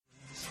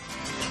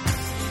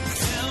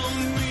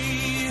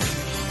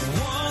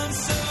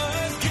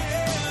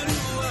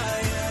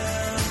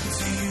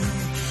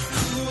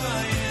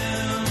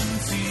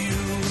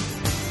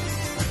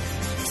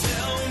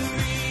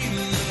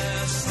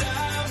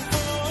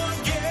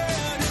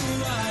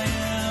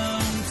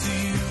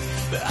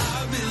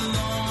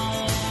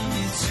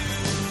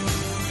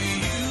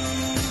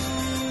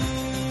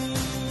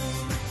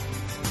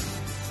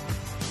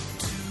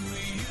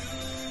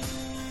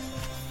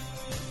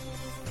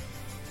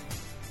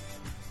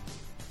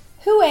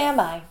Who am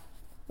I?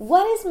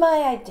 What is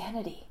my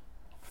identity?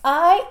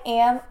 I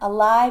am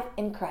alive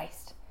in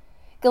Christ.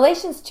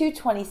 Galatians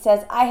 2:20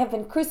 says, I have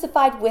been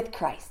crucified with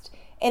Christ,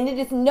 and it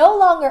is no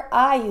longer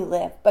I who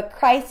live, but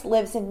Christ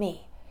lives in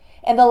me.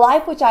 And the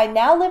life which I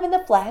now live in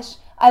the flesh,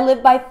 I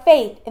live by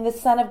faith in the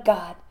Son of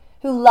God,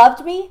 who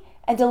loved me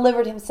and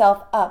delivered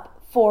himself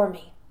up for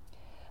me.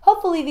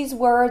 Hopefully these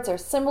words or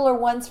similar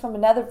ones from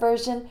another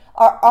version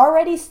are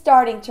already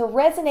starting to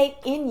resonate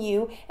in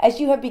you as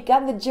you have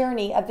begun the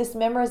journey of this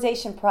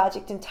memorization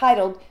project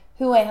entitled,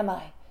 Who Am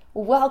I?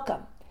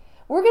 Welcome.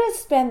 We're going to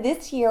spend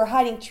this year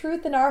hiding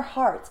truth in our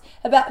hearts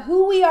about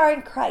who we are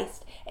in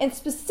Christ. And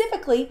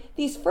specifically,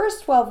 these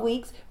first 12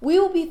 weeks, we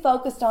will be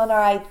focused on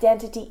our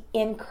identity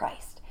in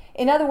Christ.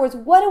 In other words,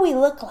 what do we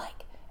look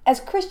like? As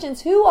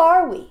Christians, who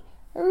are we?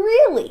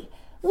 Really?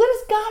 What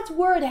does God's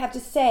Word have to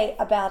say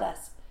about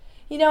us?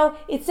 You know,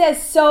 it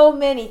says so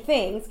many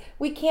things.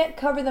 We can't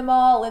cover them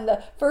all in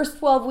the first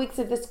 12 weeks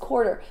of this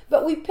quarter,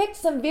 but we picked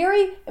some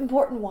very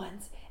important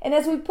ones. And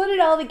as we put it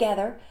all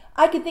together,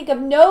 I could think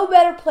of no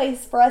better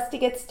place for us to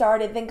get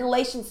started than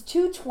Galatians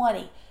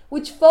 2:20,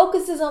 which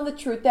focuses on the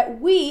truth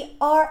that we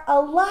are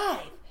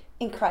alive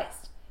in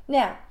Christ.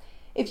 Now,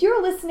 if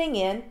you're listening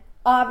in,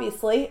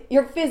 obviously,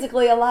 you're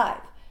physically alive.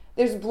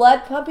 There's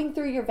blood pumping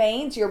through your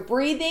veins, you're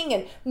breathing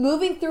and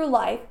moving through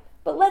life,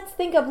 but let's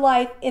think of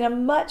life in a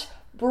much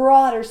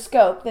broader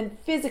scope than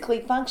physically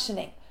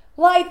functioning.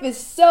 Life is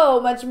so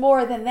much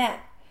more than that.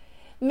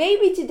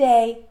 Maybe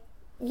today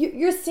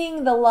you're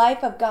seeing the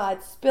life of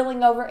God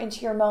spilling over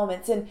into your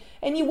moments, and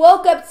you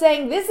woke up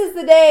saying, this is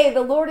the day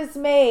the Lord has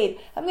made.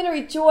 I'm going to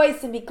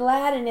rejoice and be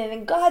glad in it.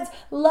 And God's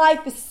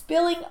life is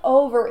spilling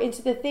over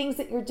into the things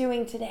that you're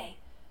doing today.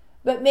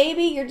 But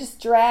maybe you're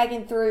just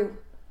dragging through.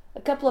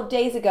 A couple of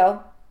days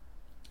ago,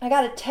 I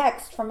got a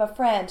text from a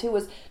friend who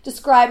was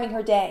describing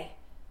her day.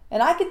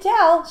 And I could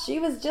tell she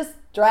was just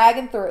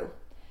dragging through.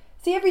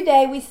 See, every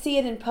day we see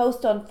it in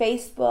posts on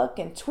Facebook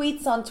and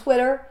tweets on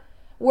Twitter,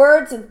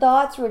 words and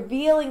thoughts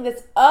revealing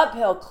this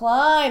uphill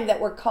climb that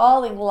we're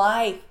calling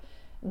life.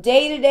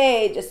 Day to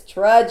day, just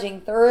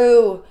trudging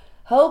through,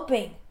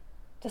 hoping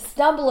to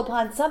stumble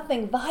upon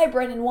something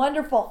vibrant and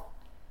wonderful.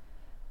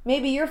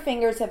 Maybe your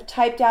fingers have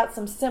typed out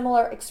some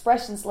similar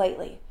expressions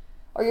lately,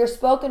 or your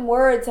spoken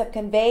words have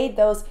conveyed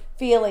those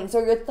feelings,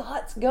 or your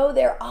thoughts go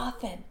there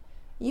often.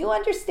 You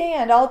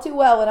understand all too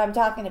well what I'm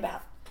talking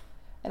about.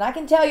 And I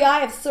can tell you I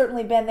have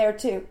certainly been there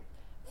too.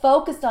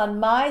 Focused on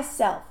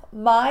myself,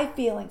 my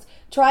feelings,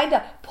 trying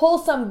to pull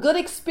some good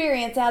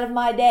experience out of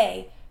my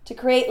day to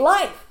create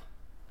life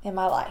in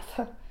my life.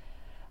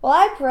 Well,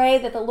 I pray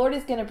that the Lord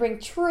is going to bring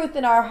truth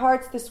in our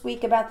hearts this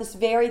week about this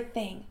very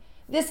thing.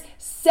 This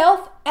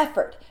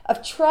self-effort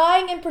of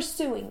trying and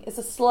pursuing is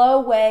a slow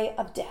way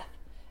of death.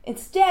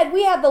 Instead,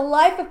 we have the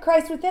life of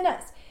Christ within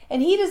us,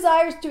 and He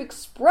desires to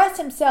express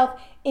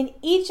Himself in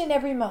each and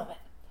every moment.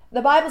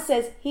 The Bible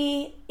says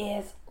He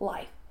is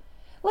life.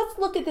 Let's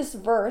look at this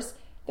verse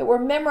that we're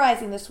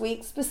memorizing this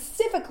week,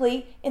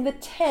 specifically in the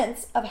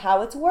tense of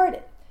how it's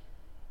worded.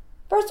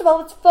 First of all,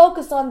 let's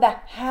focus on the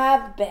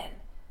have been.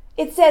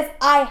 It says,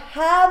 I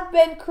have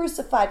been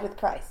crucified with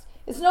Christ.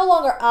 It's no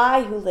longer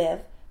I who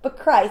live, but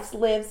Christ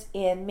lives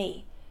in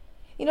me.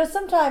 You know,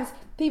 sometimes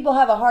people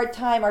have a hard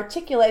time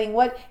articulating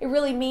what it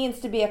really means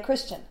to be a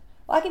Christian.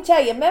 Well, I can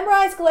tell you,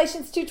 memorize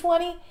Galatians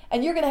 2:20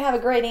 and you're going to have a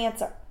great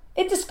answer.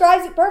 It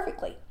describes it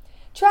perfectly.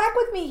 Track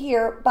with me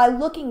here by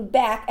looking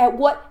back at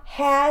what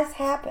has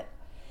happened.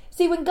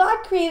 See, when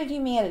God created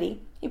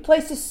humanity, He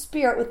placed His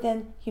Spirit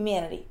within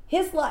humanity,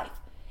 His life.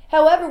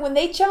 However, when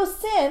they chose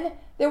sin,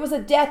 there was a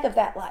death of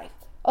that life.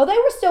 Oh, they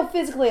were still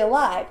physically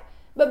alive,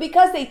 but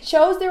because they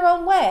chose their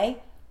own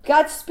way,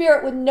 God's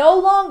Spirit would no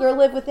longer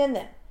live within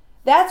them.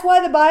 That's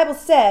why the Bible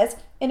says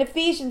in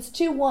Ephesians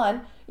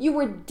 2:1, you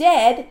were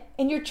dead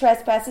in your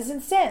trespasses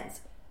and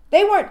sins.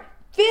 They weren't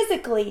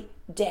physically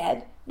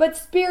dead, but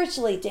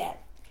spiritually dead.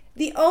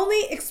 The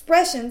only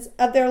expressions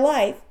of their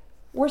life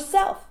were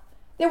self.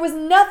 There was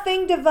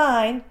nothing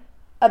divine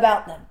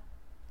about them.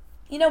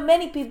 You know,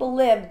 many people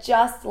live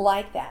just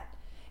like that.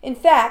 In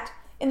fact,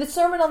 in the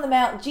Sermon on the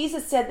Mount,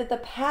 Jesus said that the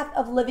path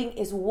of living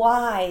is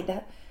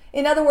wide.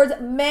 In other words,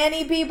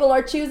 many people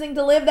are choosing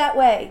to live that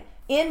way,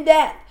 in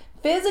death,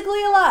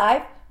 physically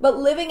alive, but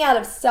living out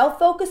of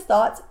self-focused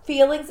thoughts,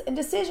 feelings, and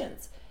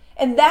decisions.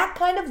 And that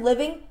kind of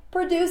living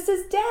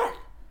produces death.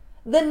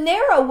 The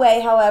narrow way,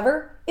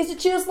 however, is to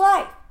choose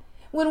life.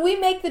 When we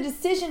make the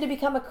decision to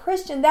become a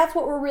Christian, that's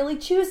what we're really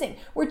choosing.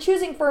 We're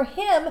choosing for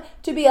Him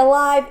to be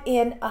alive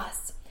in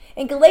us.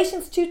 And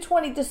Galatians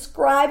 2:20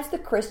 describes the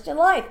Christian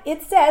life.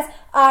 It says,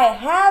 I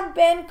have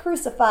been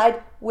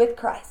crucified with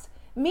Christ.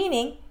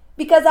 Meaning,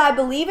 because I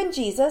believe in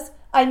Jesus,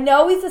 I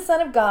know He's the Son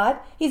of God,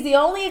 He's the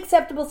only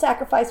acceptable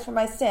sacrifice for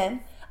my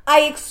sin,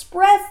 I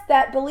express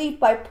that belief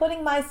by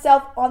putting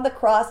myself on the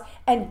cross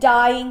and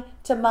dying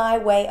to my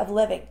way of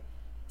living.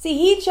 See,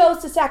 He chose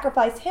to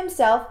sacrifice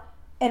Himself,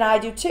 and I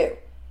do too.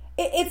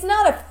 It's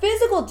not a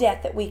physical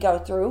death that we go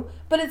through,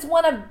 but it's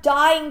one of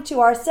dying to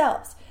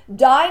ourselves.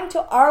 dying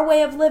to our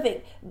way of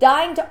living,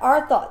 dying to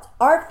our thoughts,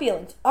 our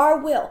feelings, our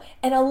will,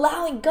 and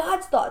allowing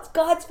God's thoughts,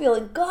 God's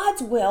feeling,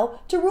 God's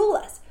will to rule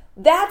us.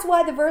 That's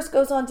why the verse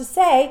goes on to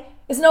say,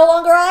 it's no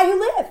longer I who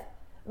live,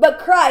 but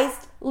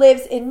Christ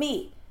lives in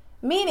me.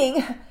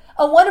 Meaning,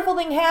 a wonderful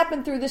thing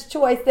happened through this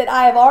choice that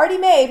I have already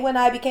made when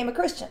I became a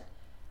Christian.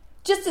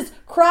 Just as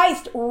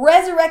Christ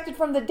resurrected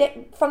from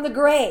the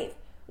grave,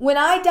 when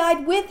I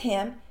died with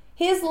him,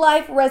 his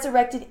life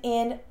resurrected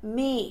in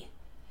me.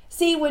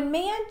 See, when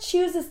man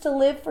chooses to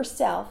live for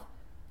self,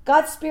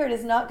 God's Spirit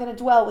is not going to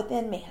dwell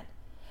within man.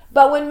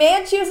 But when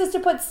man chooses to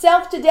put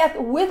self to death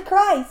with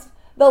Christ,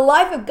 the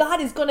life of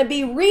God is going to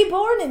be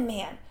reborn in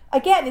man.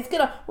 Again, it's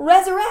going to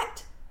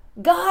resurrect.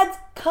 God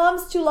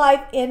comes to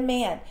life in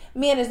man.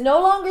 Man is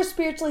no longer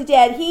spiritually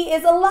dead. He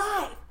is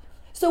alive.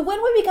 So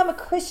when we become a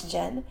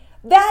Christian,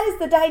 that is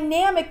the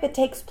dynamic that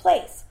takes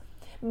place.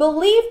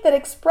 Belief that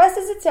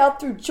expresses itself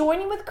through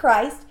joining with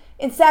Christ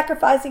and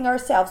sacrificing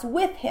ourselves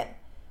with him.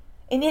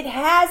 And it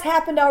has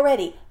happened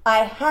already. I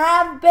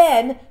have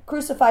been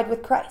crucified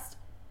with Christ.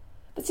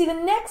 But see, the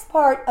next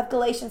part of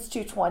Galatians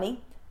 2:20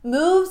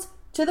 moves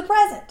to the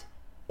present.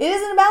 It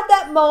isn't about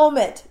that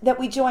moment that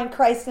we joined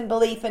Christ in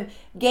belief and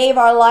gave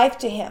our life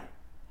to him.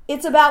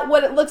 It's about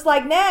what it looks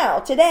like now,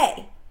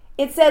 today.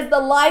 It says, the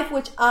life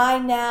which I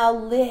now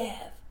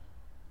live,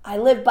 I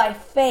live by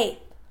faith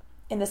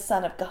in the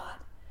Son of God.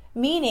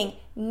 Meaning,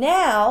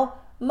 now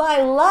my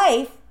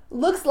life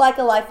looks like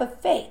a life of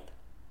faith.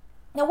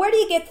 Now, where do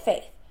you get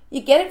faith?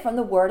 You get it from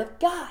the Word of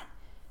God.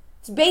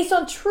 It's based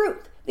on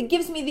truth that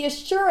gives me the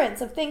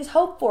assurance of things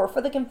hoped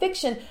for the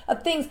conviction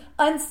of things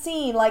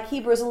unseen, like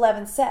Hebrews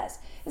 11 says.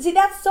 And see,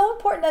 that's so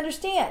important to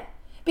understand,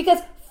 because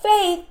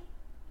faith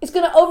is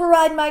going to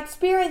override my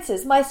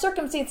experiences, my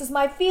circumstances,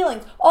 my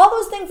feelings, all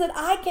those things that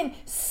I can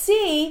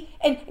see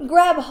and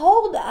grab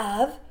hold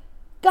of.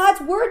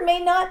 God's Word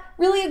may not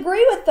really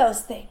agree with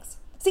those things.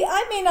 See,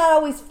 I may not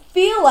always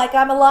feel like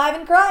I'm alive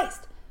in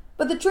Christ,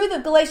 but the truth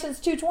of Galatians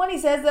 2:20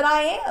 says that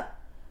I am.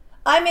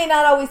 I may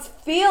not always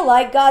feel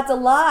like God's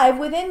alive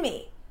within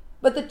me,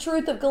 but the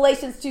truth of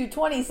Galatians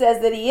 2:20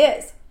 says that he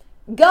is.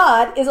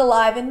 God is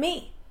alive in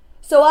me.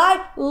 So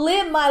I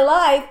live my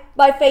life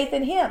by faith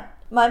in him.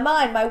 My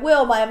mind, my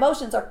will, my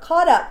emotions are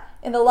caught up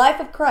in the life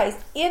of Christ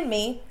in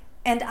me,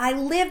 and I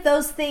live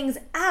those things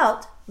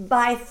out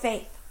by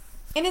faith.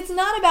 And it's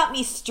not about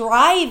me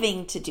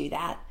striving to do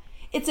that.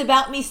 It's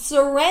about me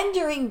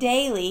surrendering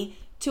daily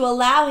to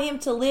allow him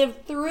to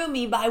live through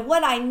me by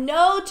what I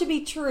know to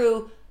be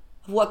true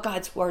of what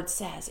God's Word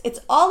says. It's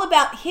all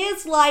about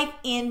his life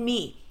in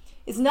me.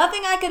 It's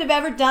nothing I could have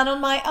ever done on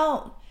my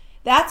own.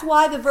 That's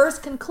why the verse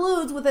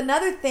concludes with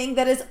another thing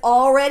that has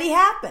already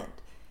happened.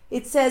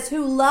 It says,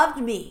 who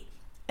loved me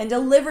and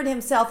delivered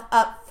himself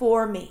up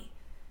for me.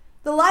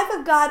 The life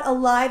of God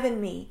alive in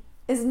me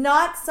is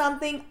not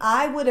something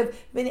I would have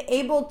been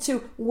able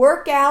to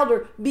work out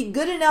or be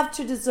good enough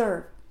to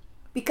deserve.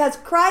 Because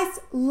Christ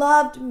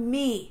loved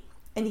me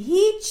and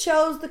he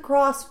chose the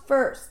cross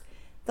first.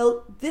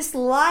 This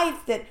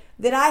life that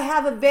I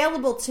have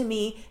available to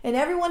me, and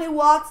everyone who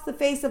walks the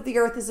face of the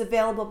earth is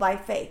available by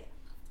faith.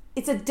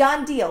 It's a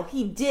done deal.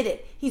 He did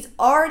it. He's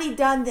already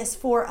done this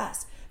for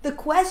us. The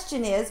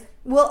question is,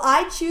 will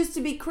I choose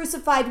to be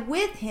crucified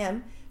with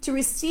him to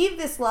receive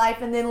this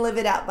life and then live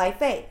it out by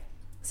faith?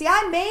 See,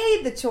 I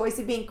made the choice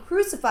of being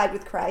crucified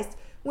with Christ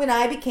when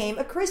I became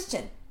a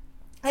Christian.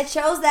 I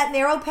chose that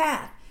narrow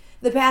path,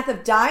 the path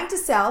of dying to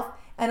self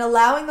and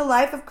allowing the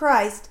life of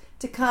Christ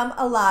to come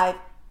alive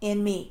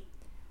in me.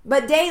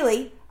 But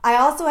daily, I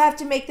also have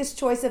to make this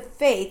choice of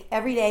faith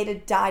every day to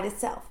die to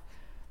self.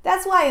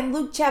 That's why in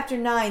Luke chapter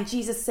 9,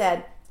 Jesus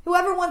said,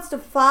 whoever wants to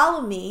follow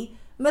me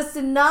must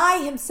deny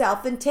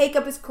himself and take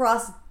up his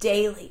cross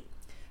daily.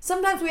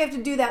 Sometimes we have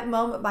to do that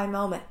moment by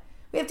moment.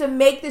 We have to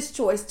make this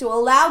choice to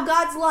allow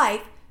God's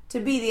life to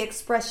be the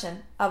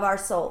expression of our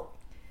soul.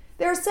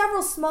 There are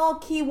several small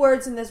key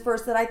words in this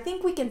verse that I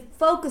think we can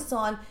focus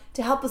on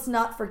to help us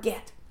not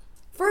forget.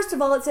 First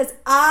of all, it says,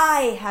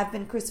 I have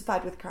been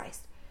crucified with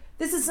Christ.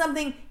 This is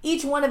something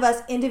each one of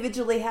us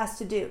individually has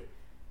to do.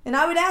 And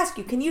I would ask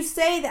you, can you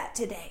say that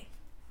today?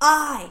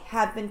 I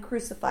have been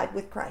crucified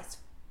with Christ.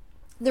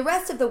 The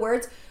rest of the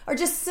words are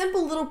just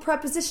simple little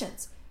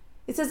prepositions.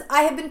 It says,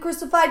 I have been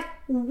crucified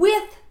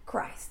with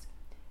Christ.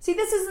 See,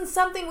 this isn't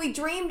something we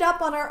dreamed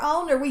up on our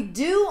own or we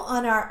do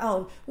on our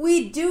own.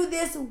 We do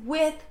this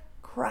with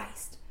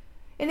Christ.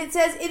 And it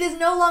says, it is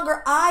no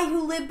longer I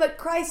who live, but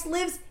Christ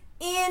lives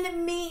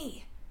in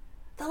me.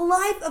 The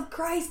life of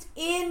Christ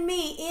in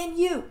me, in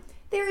you.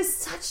 There is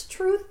such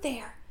truth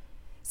there.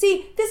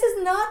 See, this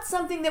is not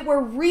something that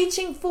we're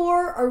reaching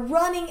for or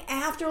running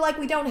after like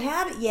we don't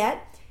have it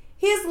yet.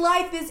 His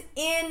life is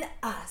in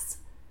us.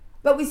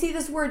 But we see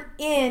this word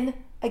in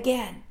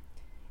again.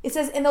 It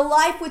says, in the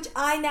life which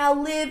I now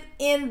live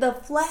in the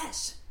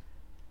flesh.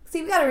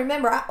 See, we've got to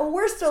remember,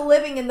 we're still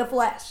living in the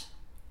flesh.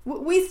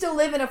 We still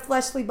live in a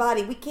fleshly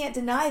body. We can't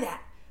deny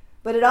that.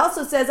 But it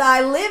also says,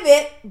 I live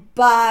it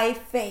by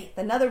faith.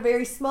 Another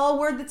very small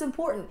word that's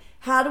important.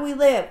 How do we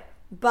live?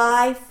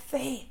 By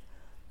faith.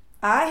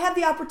 I have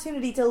the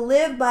opportunity to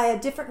live by a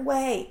different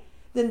way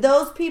than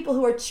those people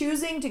who are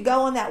choosing to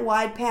go on that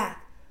wide path.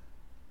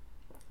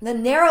 The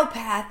narrow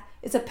path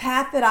is a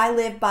path that I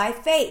live by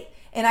faith.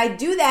 And I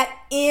do that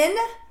in,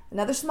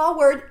 another small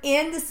word,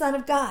 in the Son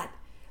of God.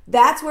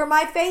 That's where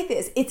my faith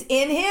is. It's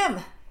in Him.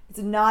 It's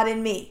not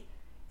in me.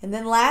 And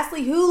then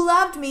lastly, who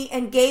loved me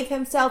and gave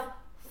Himself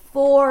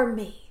for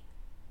me.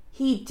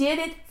 He did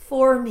it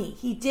for me.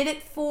 He did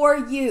it for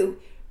you.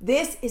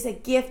 This is a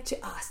gift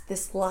to us,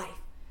 this life.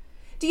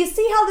 Do you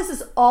see how this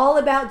is all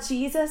about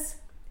Jesus?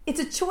 It's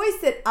a choice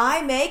that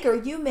I make or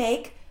you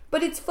make,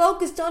 but it's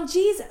focused on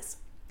Jesus.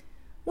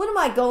 One of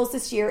my goals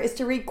this year is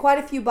to read quite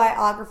a few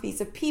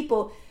biographies of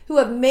people who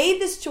have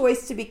made this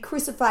choice to be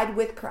crucified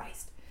with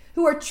Christ,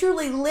 who are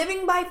truly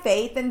living by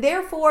faith and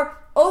therefore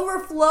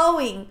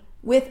overflowing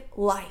with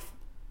life.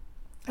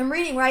 I'm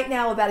reading right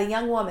now about a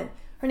young woman.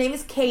 Her name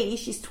is Katie.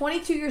 She's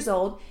 22 years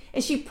old,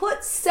 and she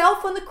put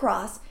self on the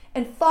cross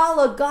and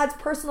followed God's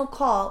personal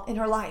call in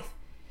her life.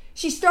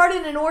 She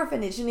started an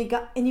orphanage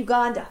in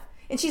Uganda,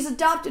 and she's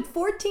adopted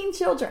 14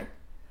 children.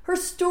 Her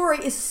story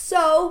is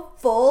so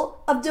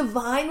full of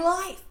divine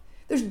life.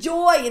 There's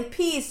joy and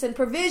peace and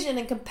provision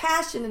and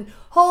compassion and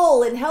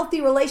whole and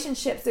healthy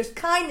relationships. There's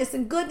kindness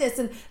and goodness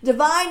and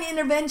divine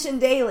intervention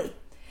daily.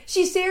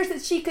 She shares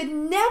that she could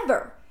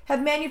never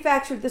have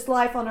manufactured this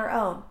life on her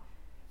own.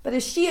 But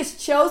as she has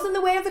chosen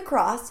the way of the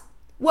cross,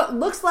 what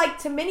looks like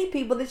to many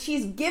people that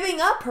she's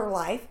giving up her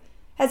life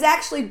has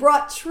actually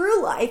brought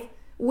true life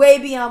way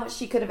beyond what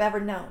she could have ever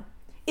known.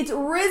 It's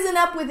risen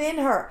up within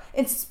her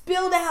and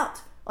spilled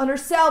out on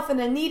herself and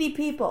a needy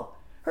people.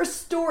 Her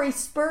story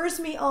spurs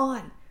me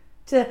on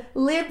to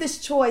live this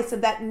choice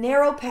of that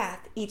narrow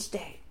path each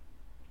day.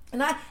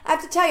 And I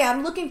have to tell you,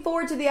 I'm looking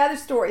forward to the other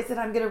stories that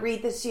I'm going to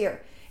read this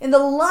year and the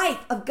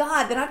life of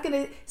God that I'm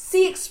going to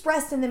see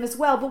expressed in them as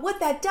well. But what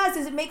that does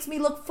is it makes me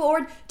look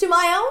forward to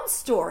my own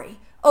story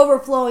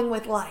overflowing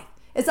with life,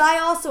 as I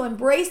also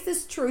embrace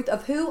this truth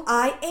of who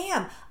I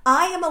am.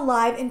 I am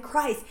alive in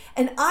Christ,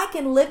 and I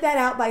can live that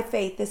out by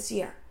faith this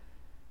year.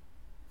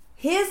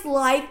 His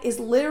life is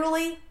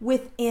literally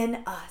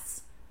within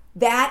us.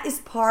 That is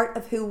part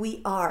of who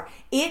we are.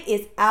 It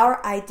is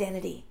our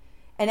identity.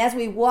 And as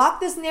we walk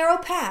this narrow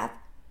path,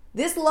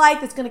 this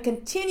life is going to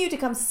continue to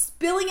come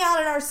spilling out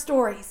in our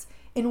stories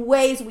in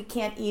ways we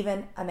can't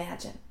even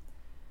imagine.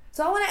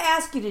 So I want to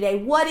ask you today,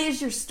 what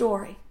is your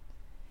story?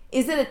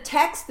 Is it a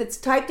text that's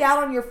typed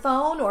out on your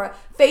phone or a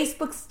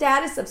Facebook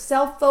status of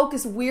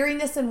self-focused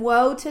weariness and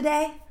woe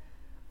today?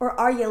 Or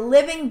are you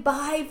living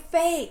by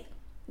faith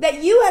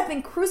that you have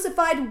been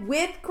crucified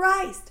with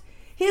Christ?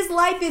 His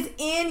life is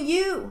in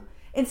you.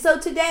 And so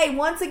today,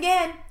 once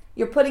again,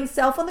 you're putting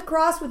self on the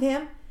cross with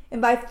Him,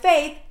 and by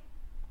faith,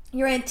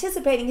 you're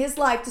anticipating His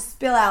life to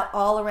spill out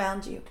all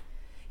around you.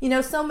 You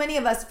know, so many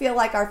of us feel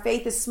like our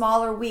faith is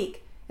small or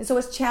weak, and so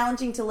it's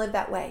challenging to live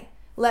that way.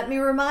 Let me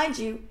remind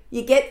you,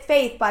 you get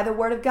faith by the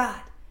Word of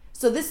God.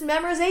 So this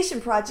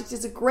memorization project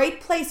is a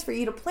great place for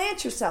you to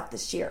plant yourself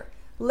this year.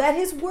 Let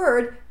His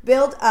Word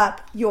build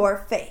up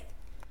your faith.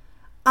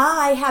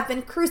 I have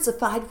been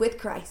crucified with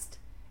Christ,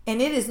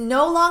 and it is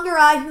no longer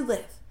I who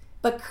live,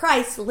 but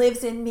Christ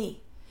lives in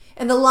me.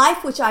 And the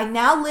life which I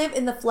now live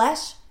in the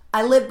flesh,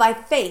 I live by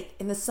faith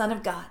in the Son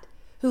of God,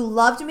 who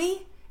loved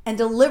me and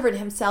delivered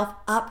Himself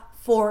up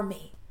for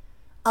me.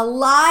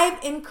 Alive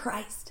in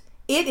Christ,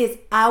 it is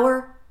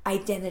our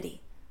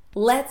identity.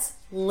 Let's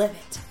live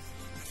it.